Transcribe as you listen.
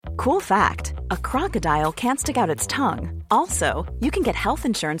Cool fact, a crocodile can't stick out its tongue. Also, you can get health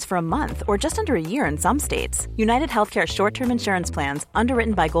insurance for a month or just under a year in some states. United Healthcare short-term insurance plans,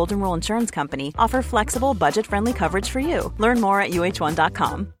 underwritten by Golden Rule Insurance Company, offer flexible, budget-friendly coverage for you. Learn more at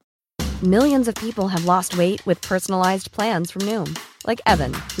uh1.com. Millions of people have lost weight with personalized plans from Noom. Like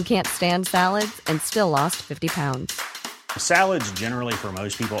Evan, who can't stand salads and still lost 50 pounds. Salads generally for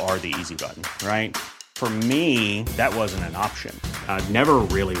most people are the easy button, right? For me, that wasn't an option. I never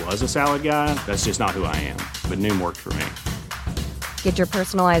really was a salad guy. That's just not who I am. But Noom worked for me. Get your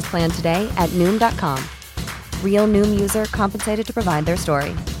personalized plan today at Noom.com. Real Noom user compensated to provide their story.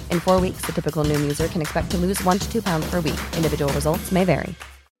 In 4 weeks, the typical Noom user can expect to lose 1 to 2 pounds per week. Individual results may vary.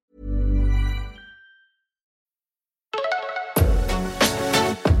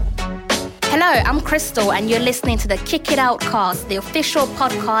 Hello, I'm Crystal, and you're listening to the Kick It Out cast, the official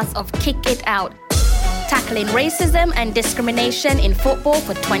podcast of Kick It Out, tackling racism and discrimination in football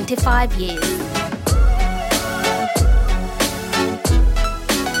for 25 years.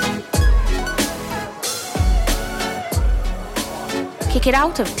 Kick It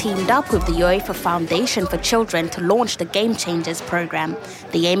Out have teamed up with the UEFA Foundation for Children to launch the Game Changers programme.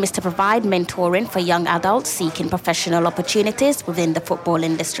 The aim is to provide mentoring for young adults seeking professional opportunities within the football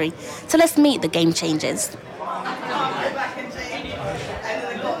industry. So let's meet the Game Changers.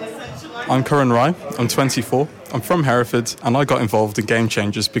 I'm Curran Rye, I'm 24, I'm from Hereford, and I got involved in Game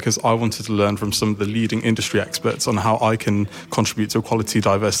Changers because I wanted to learn from some of the leading industry experts on how I can contribute to equality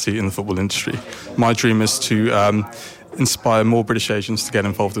diversity in the football industry. My dream is to inspire more British Asians to get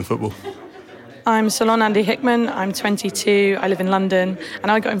involved in football. I'm Salon Andy Hickman, I'm 22, I live in London,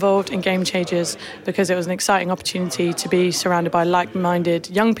 and I got involved in Game Changers because it was an exciting opportunity to be surrounded by like-minded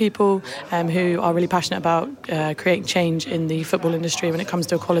young people who are really passionate about creating change in the football industry when it comes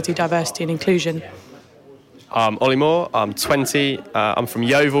to equality, diversity and inclusion. I'm Ollie Moore, I'm 20, I'm from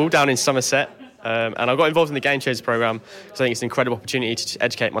Yeovil down in Somerset. And I got involved in the Game Changers programme because I think it's an incredible opportunity to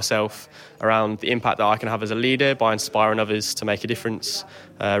educate myself around the impact that I can have as a leader by inspiring others to make a difference,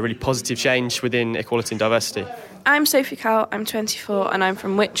 really positive change within equality and diversity. I'm Sophie Cowell, I'm 24 and I'm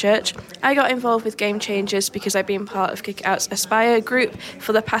from Whitchurch. I got involved with Game Changers because I've been part of Kick It Out's Aspire group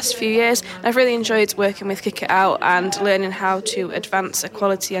for the past few years. I've really enjoyed working with Kick It Out and learning how to advance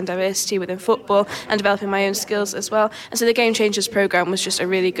equality and diversity within football and developing my own skills as well. And so the Game Changers programme was just a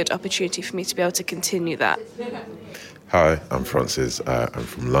really good opportunity for me to be able to continue that. Hi, I'm Francis. I'm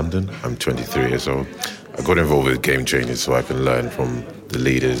from London. I'm 23 years old. I got involved with Game Changers so I can learn from the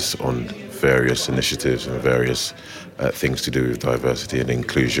leaders on various initiatives and various things to do with diversity and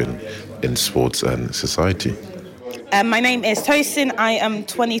inclusion in sports and society. My name is Tosin. I am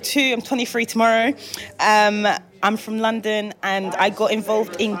 22. I'm 23 tomorrow. I'm from London and I got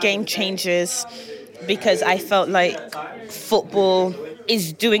involved in Game Changers because I felt like football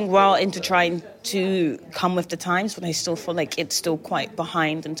is doing well into trying to come with the times, but I still feel like it's still quite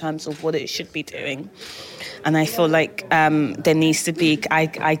behind in terms of what it should be doing. And I feel like there needs to be,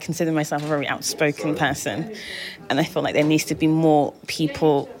 I consider myself a very outspoken person, and I feel like there needs to be more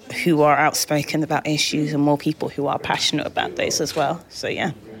people who are outspoken about issues and more people who are passionate about those as well. So,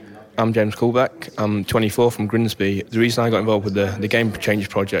 yeah. I'm James Coolback. I'm 24 from Grimsby. The reason I got involved with the Game Changers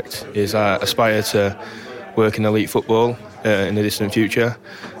project is I aspire to work in elite football in the distant future,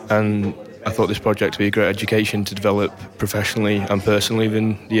 and I thought this project would be a great education to develop professionally and personally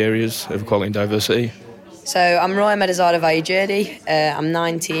within the areas of equality and diversity. So I'm Roya Medazada Vayajirdi, I'm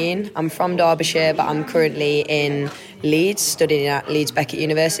 19, I'm from Derbyshire but I'm currently in Leeds, studying at Leeds Beckett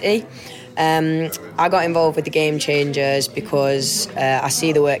University. I got involved with the Game Changers because I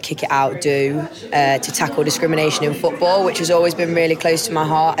see the work Kick It Out do to tackle discrimination in football, which has always been really close to my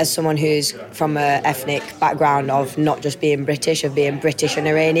heart as someone who's from an ethnic background of not just being British, of being British and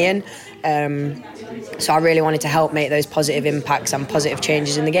Iranian. So I really wanted to help make those positive impacts and positive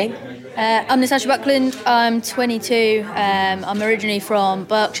changes in the game. I'm Natasha Buckland, I'm 22, I'm originally from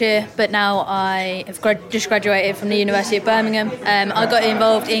Berkshire, but now I have just graduated from the University of Birmingham. I got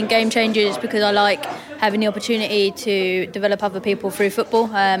involved in Game Changers because I like having the opportunity to develop other people through football,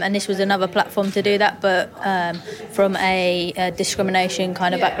 and this was another platform to do that, but from a discrimination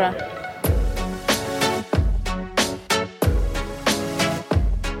kind of background.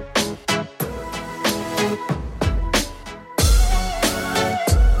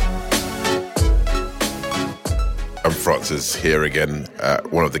 Francis here again,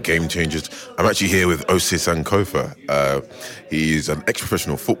 one of the Game Changers. I'm actually here with Osei Sankofa. He's an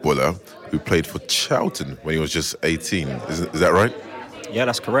ex-professional footballer who played for Charlton when he was just 18. Is that right? Yeah,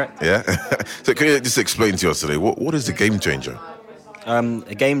 that's correct. Yeah? So can you just explain to us today, what is the Game Changer?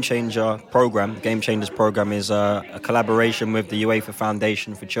 A Game Changer program. The Game Changers program is a collaboration with the UEFA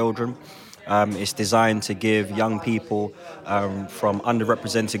Foundation for Children. It's designed to give young people from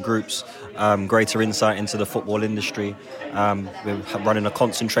underrepresented groups greater insight into the football industry. We're running a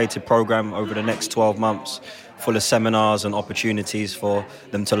concentrated program over the next 12 months, full of seminars and opportunities for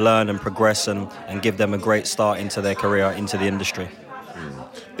them to learn and progress and give them a great start into their career, into the industry.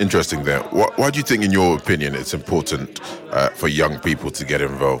 Interesting there. Why do you think, in your opinion, it's important for young people to get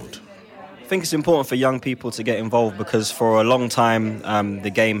involved? I think it's important for young people to get involved because for a long time the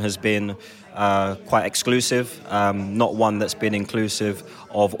game has been quite exclusive, not one that's been inclusive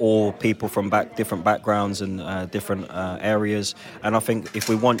of all people from different backgrounds and different areas. And I think if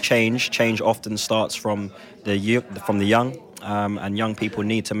we want change often starts from the young, and young people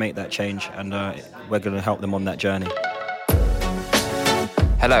need to make that change, and we're going to help them on that journey.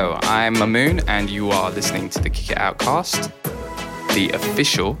 Hello, I'm Mamoon, and you are listening to the Kick It Out cast, the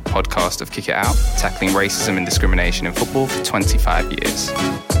official podcast of Kick It Out, tackling racism and discrimination in football for 25 years.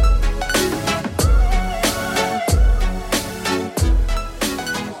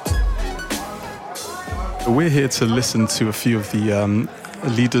 We're here to listen to a few of the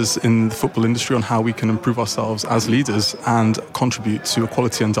leaders in the football industry on how we can improve ourselves as leaders and contribute to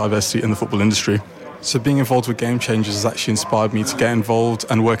equality and diversity in the football industry. So being involved with Game Changers has actually inspired me to get involved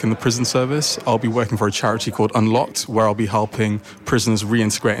and work in the prison service. I'll be working for a charity called Unlocked, where I'll be helping prisoners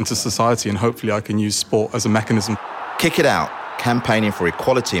reintegrate into society, and hopefully I can use sport as a mechanism. Kick It Out, campaigning for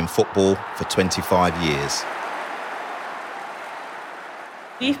equality in football for 25 years.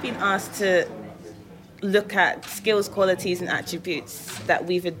 We've been asked to look at skills, qualities and attributes that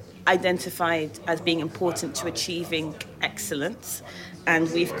we've identified as being important to achieving excellence.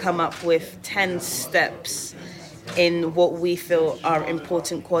 And we've come up with 10 steps in what we feel are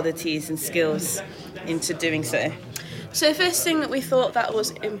important qualities and skills into doing so. So the first thing that we thought that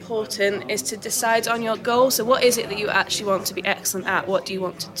was important is to decide on your goal. So what is it that you actually want to be excellent at? What do you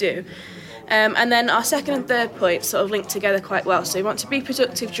want to do? And then our second and third point sort of link together quite well. So you want to be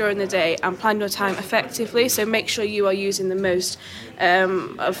productive during the day and plan your time effectively. So make sure you are using the most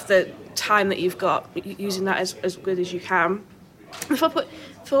of the time that you've got, using that as good as you can. The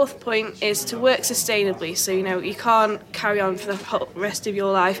fourth point is to work sustainably. So, you can't carry on for the whole rest of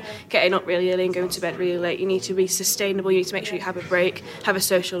your life getting up really early and going to bed really late. You need to be sustainable. You need to make sure you have a break, have a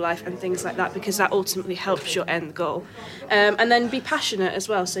social life and things like that, because that ultimately helps your end goal. And then be passionate as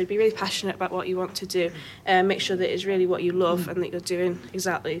well. So be really passionate about what you want to do. Make sure that it's really what you love and that you're doing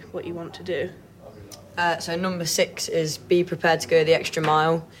exactly what you want to do. So number 6 is be prepared to go the extra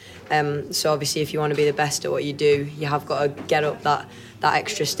mile. So obviously if you want to be the best at what you do, you have got to get up that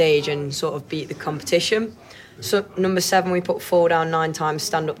extra stage and sort of beat the competition. So number 7, we put fall down 9 times,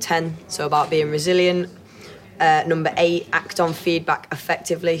 stand up 10. So about being resilient. Number 8, act on feedback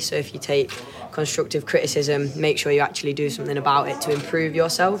effectively. So if you take constructive criticism, make sure you actually do something about it to improve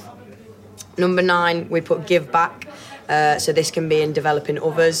yourself. Number 9, we put give back. So this can be in developing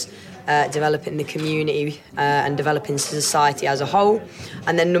others, developing the community and developing society as a whole.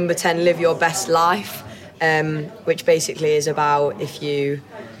 And then number 10, live your best life, which basically is about if you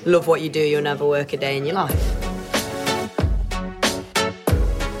love what you do, you'll never work a day in your life.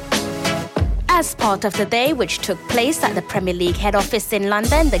 As part of the day, which took place at the Premier League head office in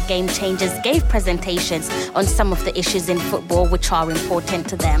London, the Game Changers gave presentations on some of the issues in football which are important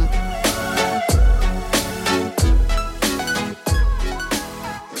to them.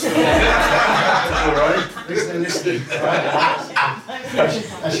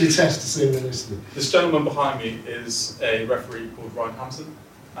 That's your test to see if they're listening. This gentleman behind me is a referee called Ryan Hampson,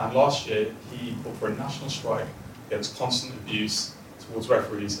 and last year he called for a national strike against constant abuse towards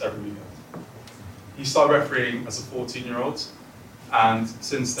referees every weekend. He started refereeing as a 14-year-old, and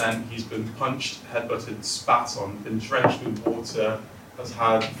since then he's been punched, headbutted, spat on, been drenched with water, has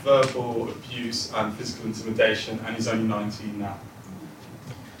had verbal abuse and physical intimidation, and he's only 19 now.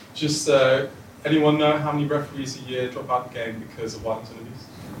 Just anyone know how many referees a year drop out of the game because of violence and abuse?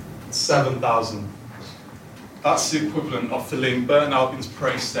 7,000. That's the equivalent of filling Burton Albion's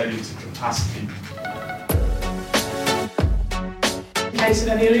Parade Stadium to capacity. Case of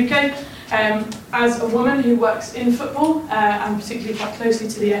Enioluke. As a woman who works in football, and particularly quite closely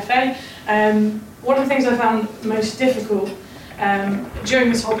to the FA, one of the things I found most difficult during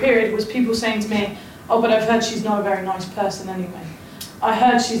this whole period was people saying to me, "Oh, but I've heard she's not a very nice person anyway. I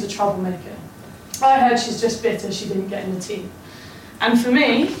heard she's a troublemaker. I heard she's just bitter she didn't get in the team." And for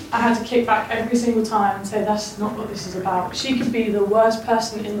me, I had to kick back every single time and say, that's not what this is about. She could be the worst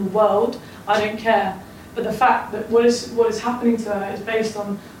person in the world, I don't care. But the fact that what is happening to her is based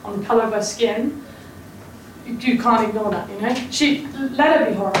on the colour of her skin, you can't ignore that, you know? Let her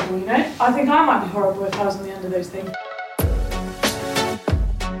be horrible, you know? I think I might be horrible if I was on the end of those things.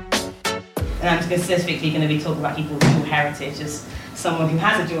 And I'm specifically going to be talking about people with dual heritage. As someone who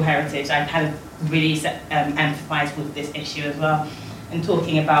has a dual heritage, I've had to really empathise with this issue as well. And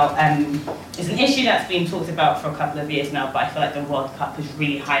talking about, it's an issue that's been talked about for a couple of years now, but I feel like the World Cup has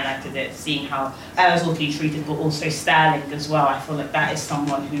really highlighted it, seeing how Ozil being treated, but also Sterling as well. I feel like that is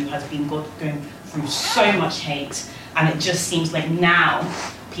someone who has been going through so much hate, and it just seems like now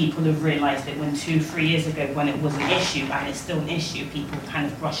people have realised it, when 2-3 years ago when it was an issue, and it's still an issue, people kind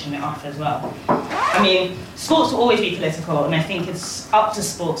of brushing it off as well. I mean, sports will always be political, and I think it's up to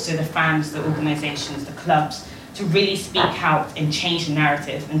sports, so the fans, the organisations, the clubs, to really speak out and change the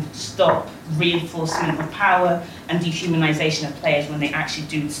narrative and stop reinforcement of power and dehumanisation of players when they actually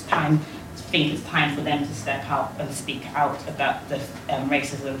think it's time for them to step out and speak out about the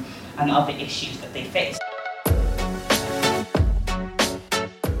racism and other issues that they face.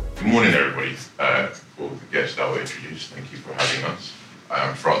 Good morning, everybody. For the guests that were introduced, thank you for having us.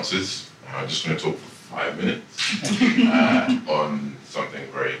 I'm Francis. I'm just going to talk for 5 minutes on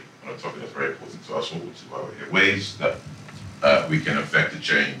a topic that's very important to us all, which is why we're here. Ways that we can affect the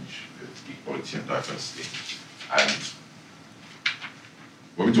change with equality and diversity. And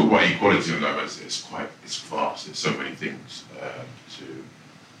when we talk about equality and diversity, it's vast. There's so many things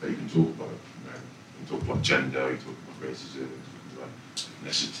that you can talk about. You can talk about gender, you talk about racism, you talk about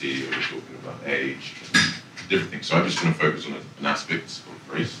ethnicity, or you're talking about age, different things. So I'm just going to focus on an aspect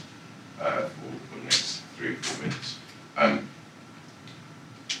of race for the next 3-4 minutes.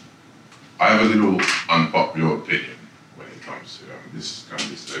 I have a little unpopular opinion when it comes to this is kind of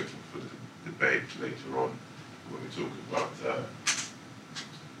this open for the debate later on when we talk about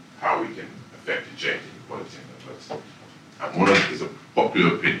how we can affect the change in equality and diversity. And one of it is a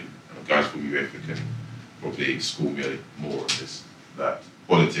popular opinion, and guys from UEFA can probably school me more on this, that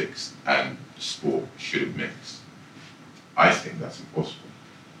politics and sport shouldn't mix. I think that's impossible.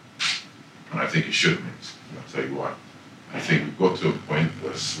 And I think it should mix, and I'll tell you why. I think we've got to a point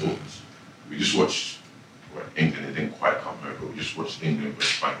where sports, we just watched England, it didn't quite come over, we just watched England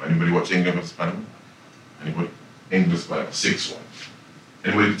versus Panama. Anybody watch England versus Panama? Anybody? England versus Panama, 6-1.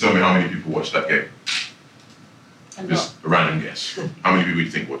 Anybody can tell me how many people watched that game? Just a random guess. How many people do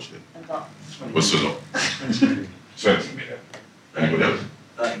you think watched it? A lot. What's a lot? 20 million. Anybody else?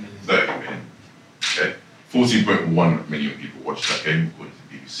 30 million. Okay. 14.1 million people watched that game, according to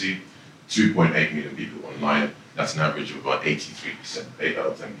the BBC. 2.8 million people online. That's an average of about 83%. 8 out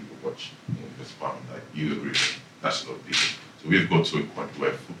of 10 people watch England versus Panama. Like, you agree with me? That's a lot of people. So we've got to a point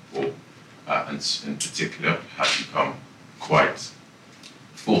where football, and in particular, has become quite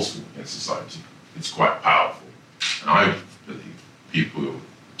forceful in society. It's quite powerful. And I believe people,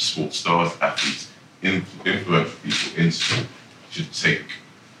 sports stars, athletes, influential people in sport should take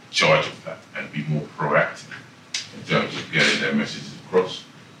charge of that and be more proactive in terms of getting their messages across.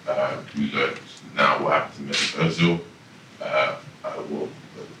 We learned now what happened to Mesut Ozil.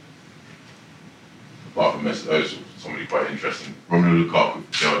 Apart from Mesut Ozil, somebody quite interesting, Romelu Lukaku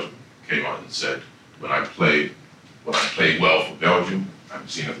for Belgium came out and said, when I play well for Belgium, I'm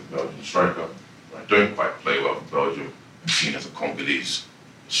seen as a Belgian striker. When I don't quite play well for Belgium, I'm seen as a Congolese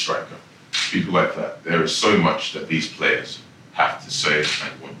striker. People like that. There is so much that these players have to say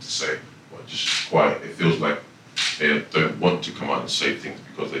and want to say, but just quiet. It feels like they don't want to come out and say things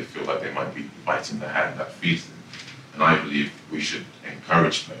because they feel like they might be biting the hand that feeds them. And I believe we should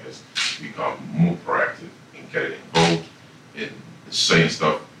encourage players to become more proactive in getting involved in saying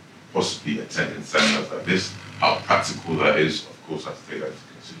stuff, possibly attending seminars like this. How practical that is, of course, I have to take that into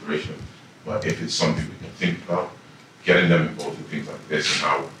consideration. But if it's something we can think about, getting them involved in things like this and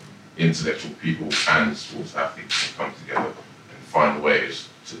how intellectual people and sports athletes can come together and find ways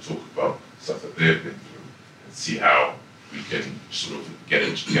to talk about stuff that they've been through and see how we can sort of get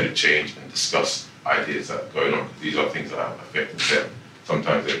a change and discuss ideas that are going on. These are things that have affected them.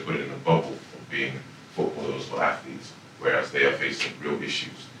 Sometimes they put it in a bubble of being footballers or athletes, whereas they are facing real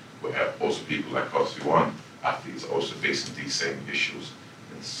issues. Where also people like us who aren't athletes are also facing these same issues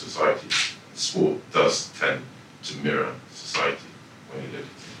in society. Sport does tend to mirror society when you look at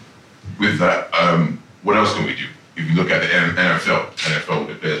it. With that, what else can we do? If you look at the NFL,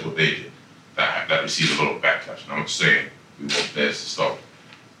 the players, what they did, that received a lot of backlash. And I'm not saying we want players to stop,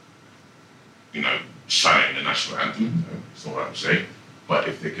 chanting the national anthem. That's not what I'm saying. But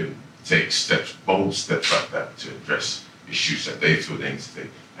if they can take bold steps like that to address issues that they feel they need to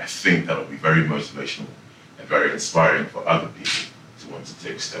take, I think that'll be very motivational and very inspiring for other people to want to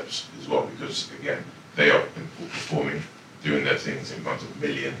take steps as well. Because again, they are performing, doing their things in front of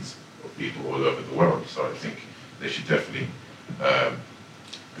millions of people all over the world. So I think they should definitely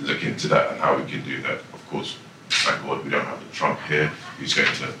look into that and how we can do that. Of course, thank God we don't have the Trump here who's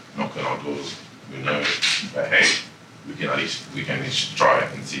going to knock on our doors. We know it, but hey, we can at least try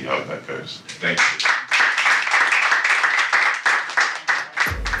it and see how that goes. Thank you.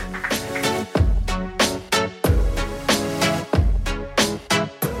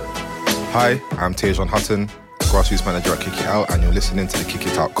 Hi, I'm Tejan Hutton, Grassroots Manager at Kick It Out, and you're listening to the Kick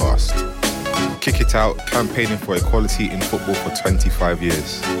It Out cast. Kick It Out, campaigning for equality in football for 25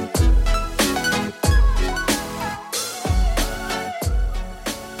 years.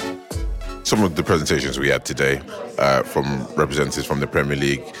 Some of the presentations we had today from representatives from the Premier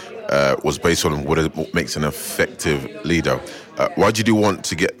League was based on what makes an effective leader. Why did you want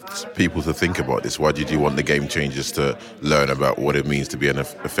to get people to think about this? Why did you want the game changers to learn about what it means to be an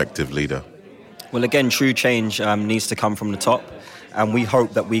effective leader? Well, again, true change needs to come from the top, and we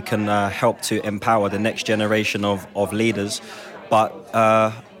hope that we can help to empower the next generation of leaders. But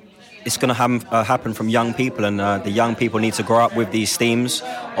it's going to happen from young people, and the young people need to grow up with these themes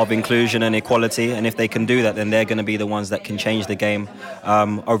of inclusion and equality, and if they can do that, then they're going to be the ones that can change the game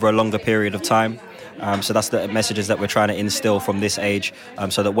over a longer period of time. So that's the messages that we're trying to instill from this age,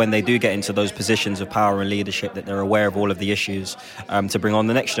 so that when they do get into those positions of power and leadership, that they're aware of all of the issues to bring on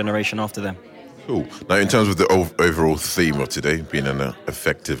the next generation after them. Cool. Now, in terms of the overall theme of today, being an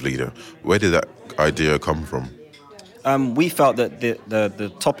effective leader, where did that idea come from? We felt that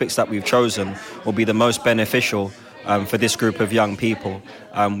the topics that we've chosen will be the most beneficial for this group of young people.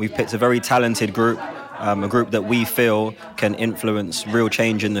 We've picked a very talented group, a group that we feel can influence real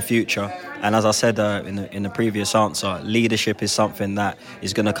change in the future. And as I said in the previous answer, leadership is something that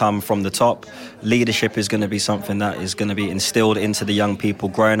is going to come from the top. Leadership is going to be something that is going to be instilled into the young people,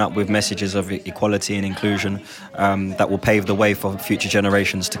 growing up with messages of equality and inclusion that will pave the way for future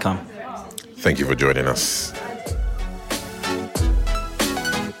generations to come. Thank you for joining us.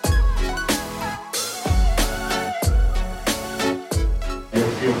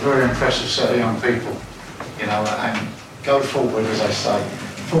 You're a very impressive set of young people, you know, and go forward, as I say.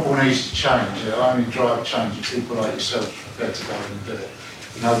 Football needs to change. It'll only drive change if people like yourself prepare to go and do it.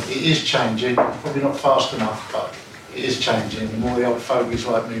 You know, it is changing, probably not fast enough, but it is changing. The more the old fogies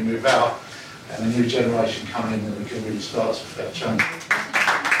like me move out and the new generation come in, then we can really start to affect change.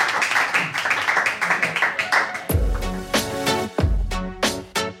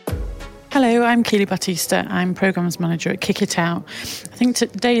 Hello, I'm Keely Batista. I'm Programmes Manager at Kick It Out. I think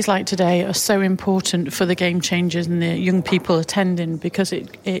days like today are so important for the game changers and the young people attending, because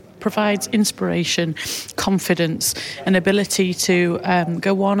it provides inspiration, confidence, an ability to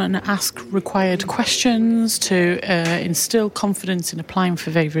go on and ask required questions, to instill confidence in applying for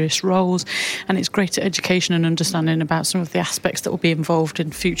various roles, and it's greater education and understanding about some of the aspects that will be involved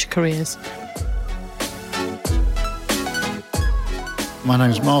in future careers. My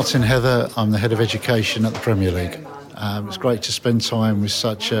name's Martin Heather. I'm the Head of Education at the Premier League. It's great to spend time with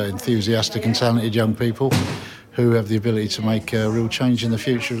such enthusiastic and talented young people who have the ability to make a real change in the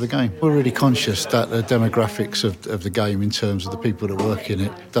future of the game. We're really conscious that the demographics of the game, in terms of the people that work in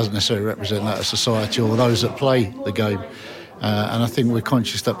it, doesn't necessarily represent that of society or those that play the game. And I think we're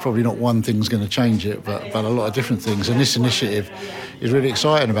conscious that probably not one thing's going to change it, but a lot of different things. And this initiative is really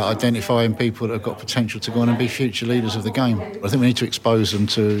exciting about identifying people that have got potential to go on and be future leaders of the game. I think we need to expose them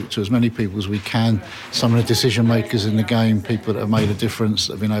to as many people as we can, some of the decision makers in the game, people that have made a difference,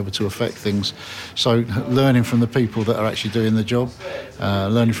 that have been able to affect things. So learning from the people that are actually doing the job,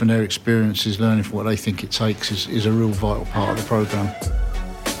 learning from their experiences, learning from what they think it takes is a real vital part of the programme.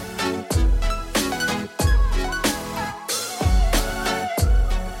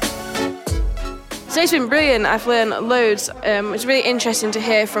 So it's been brilliant. I've learned loads. It's really interesting to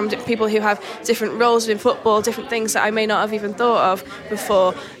hear from people who have different roles in football, different things that I may not have even thought of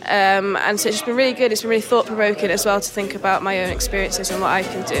before. And so it's been really good. It's been really thought-provoking as well to think about my own experiences and what I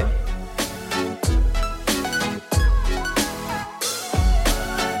can do.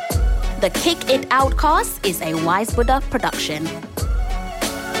 The Kick It Out cast is a Wise Buddha production.